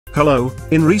Hello,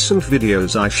 in recent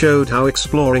videos I showed how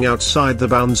exploring outside the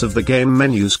bounds of the game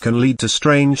menus can lead to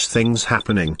strange things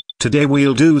happening. Today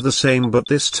we'll do the same, but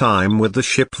this time with the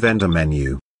ship vendor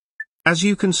menu. As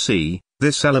you can see,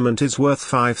 this element is worth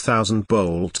 5,000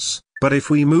 bolts, but if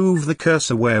we move the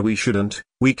cursor where we shouldn't,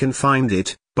 we can find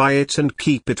it, buy it and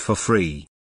keep it for free.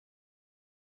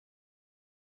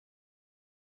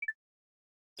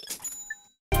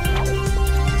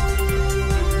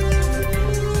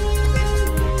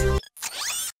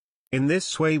 In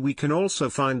this way we can also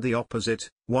find the opposite,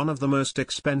 one of the most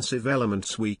expensive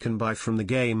elements we can buy from the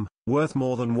game, worth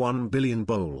more than 1 billion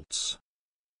bolts.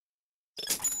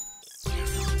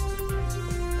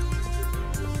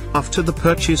 After the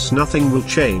purchase nothing will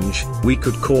change, we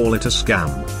could call it a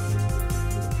scam.